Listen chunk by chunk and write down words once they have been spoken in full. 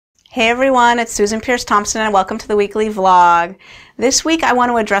Hey everyone, it's Susan Pierce Thompson and welcome to the weekly vlog. This week I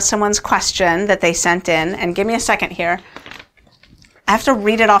want to address someone's question that they sent in, and give me a second here. I have to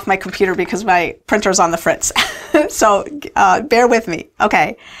read it off my computer because my printer's on the fritz. So bear with me.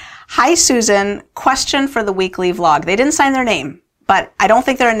 Okay. Hi Susan, question for the weekly vlog. They didn't sign their name, but I don't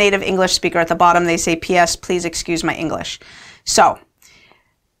think they're a native English speaker. At the bottom they say, P.S. please excuse my English. So,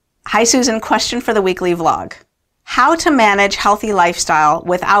 hi Susan, question for the weekly vlog. How to manage healthy lifestyle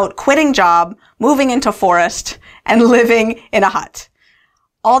without quitting job, moving into forest, and living in a hut.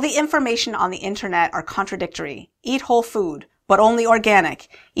 All the information on the internet are contradictory. Eat whole food, but only organic,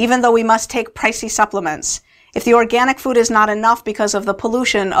 even though we must take pricey supplements. If the organic food is not enough because of the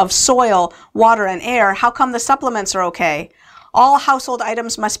pollution of soil, water, and air, how come the supplements are okay? All household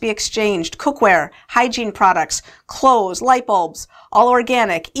items must be exchanged. Cookware, hygiene products, clothes, light bulbs, all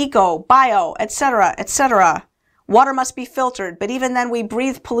organic, eco, bio, etc., etc. Water must be filtered, but even then we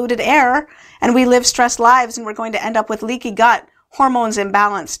breathe polluted air and we live stressed lives and we're going to end up with leaky gut, hormones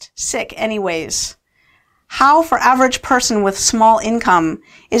imbalanced, sick anyways. How, for average person with small income,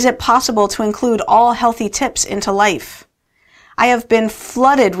 is it possible to include all healthy tips into life? I have been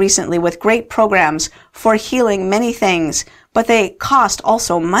flooded recently with great programs for healing many things, but they cost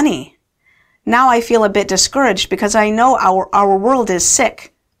also money. Now I feel a bit discouraged because I know our world is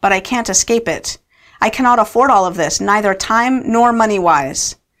sick, but I can't escape it. I cannot afford all of this, neither time nor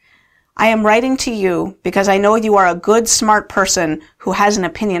money-wise. I am writing to you because I know you are a good, smart person who has an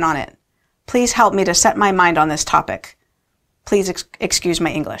opinion on it. Please help me to set my mind on this topic. Please excuse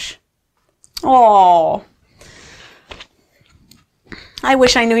my English. Oh, I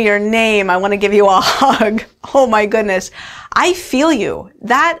wish I knew your name. I want to give you a hug. Oh my goodness. I feel you.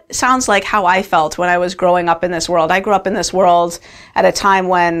 That sounds like how I felt when I was growing up in this world. I grew up in this world at a time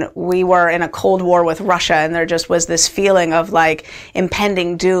when we were in a Cold War with Russia, and there just was this feeling of like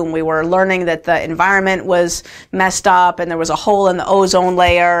impending doom. We were learning that the environment was messed up and there was a hole in the ozone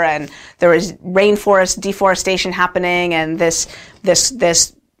layer and there was rainforest deforestation happening and this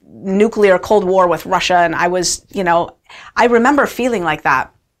nuclear Cold War with Russia. And I remember feeling like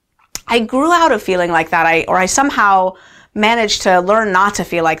that. I grew out of feeling like that. I somehow managed to learn not to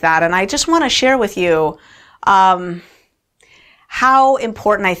feel like that. And I just want to share with you how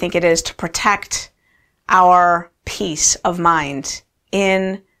important I think it is to protect our peace of mind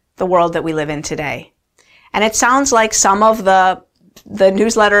in the world that we live in today. And it sounds like some of the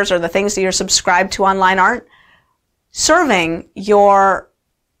newsletters or the things that you're subscribed to online aren't serving your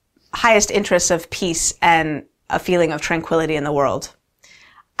highest interests of peace and a feeling of tranquility in the world.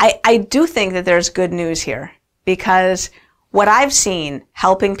 I do think that there's good news here, because what I've seen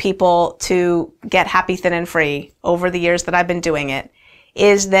helping people to get happy, thin, and free over the years that I've been doing it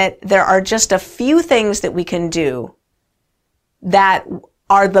is that there are just a few things that we can do that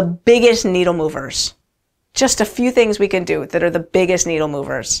are the biggest needle movers. Just a few things we can do that are the biggest needle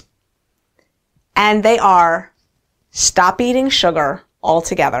movers. And they are: stop eating sugar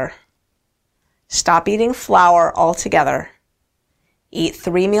altogether. Stop eating flour altogether. Eat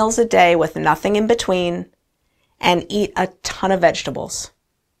 3 meals a day with nothing in between, and eat a ton of vegetables.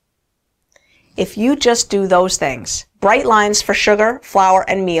 If you just do those things, bright lines for sugar, flour,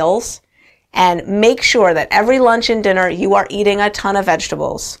 and meals, and make sure that every lunch and dinner you are eating a ton of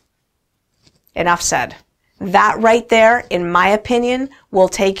vegetables. Enough said. That right there, in my opinion, will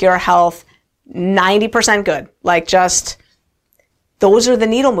take your health 90% good. Those are the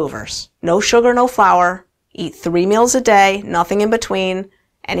needle movers. No sugar, no flour. Eat 3 meals a day, nothing in between,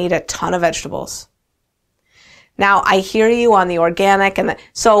 and eat a ton of vegetables. Now, I hear you on the organic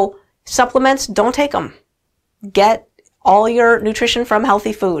so supplements, don't take them. Get all your nutrition from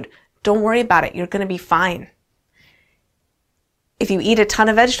healthy food. Don't worry about it. You're going to be fine. If you eat a ton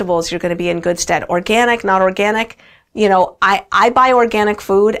of vegetables, you're going to be in good stead. Organic, not organic. I buy organic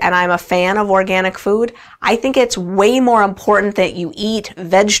food and I'm a fan of organic food. I think it's way more important that you eat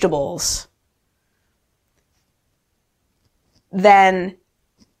vegetables than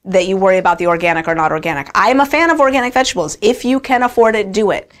that you worry about the organic or not organic. I'm a fan of organic vegetables. If you can afford it,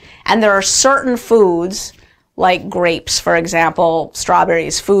 do it. And there are certain foods like grapes, for example,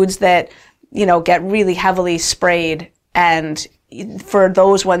 strawberries, foods that, get really heavily sprayed, and for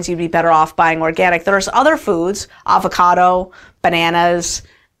those ones, you'd be better off buying organic. There's other foods, avocado, bananas,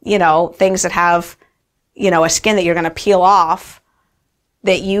 things that have, a skin that you're going to peel off,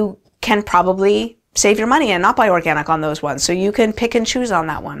 that you can probably save your money and not buy organic on those ones. So you can pick and choose on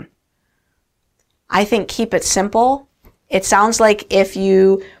that one. I think keep it simple. It sounds like if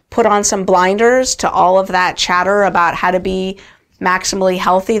you put on some blinders to all of that chatter about how to be maximally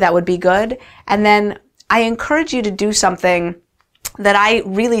healthy, that would be good. And then I encourage you to do something that I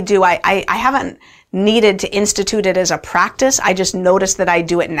really do. I haven't needed to institute it as a practice. I just notice that I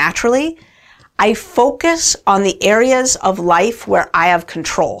do it naturally. I focus on the areas of life where I have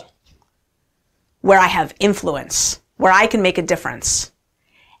control, where I have influence, where I can make a difference.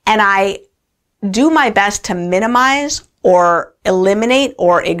 And I do my best to minimize or eliminate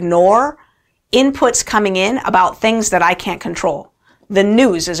or ignore inputs coming in about things that I can't control. The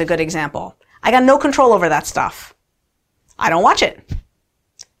news is a good example. I got no control over that stuff. I don't watch it.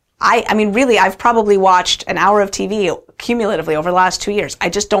 I mean, really, I've probably watched an hour of TV cumulatively over the last 2 years. I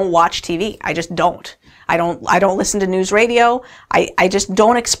just don't watch TV. I just don't. I don't listen to news radio. I just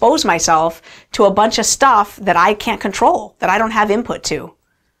don't expose myself to a bunch of stuff that I can't control, that I don't have input to.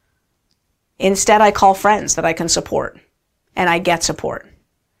 Instead, I call friends that I can support, and I get support.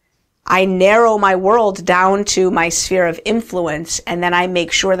 I narrow my world down to my sphere of influence, and then I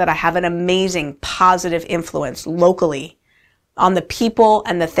make sure that I have an amazing positive influence locally on the people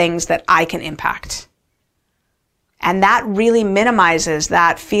and the things that I can impact. And that really minimizes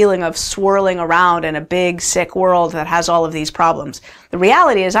that feeling of swirling around in a big, sick world that has all of these problems. The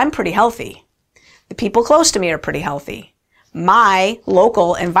reality is I'm pretty healthy. The people close to me are pretty healthy. My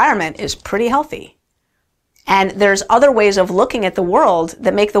local environment is pretty healthy. And there's other ways of looking at the world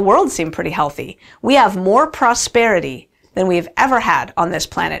that make the world seem pretty healthy. We have more prosperity than we've ever had on this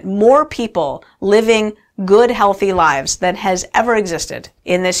planet. More people living good, healthy lives than has ever existed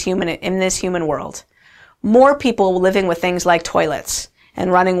in this human world. More people living with things like toilets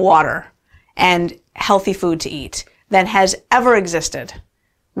and running water and healthy food to eat than has ever existed.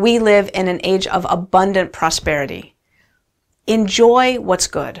 We live in an age of abundant prosperity. Enjoy what's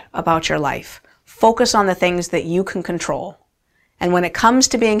good about your life. Focus on the things that you can control. And when it comes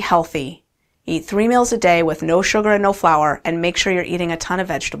to being healthy, eat 3 meals a day with no sugar and no flour, and make sure you're eating a ton of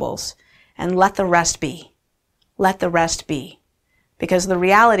vegetables. And let the rest be. Let the rest be. Because the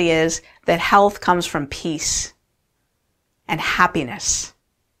reality is that health comes from peace and happiness.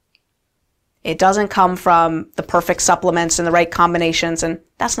 It doesn't come from the perfect supplements and the right combinations, and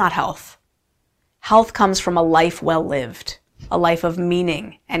that's not health. Health comes from a life well lived, a life of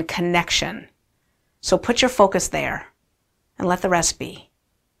meaning and connection. So put your focus there and let the rest be.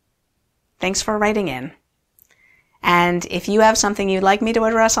 Thanks for writing in. And if you have something you'd like me to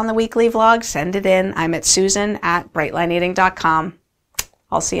address on the weekly vlog, send it in. I'm at susan@brightlineeating.com.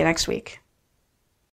 I'll see you next week.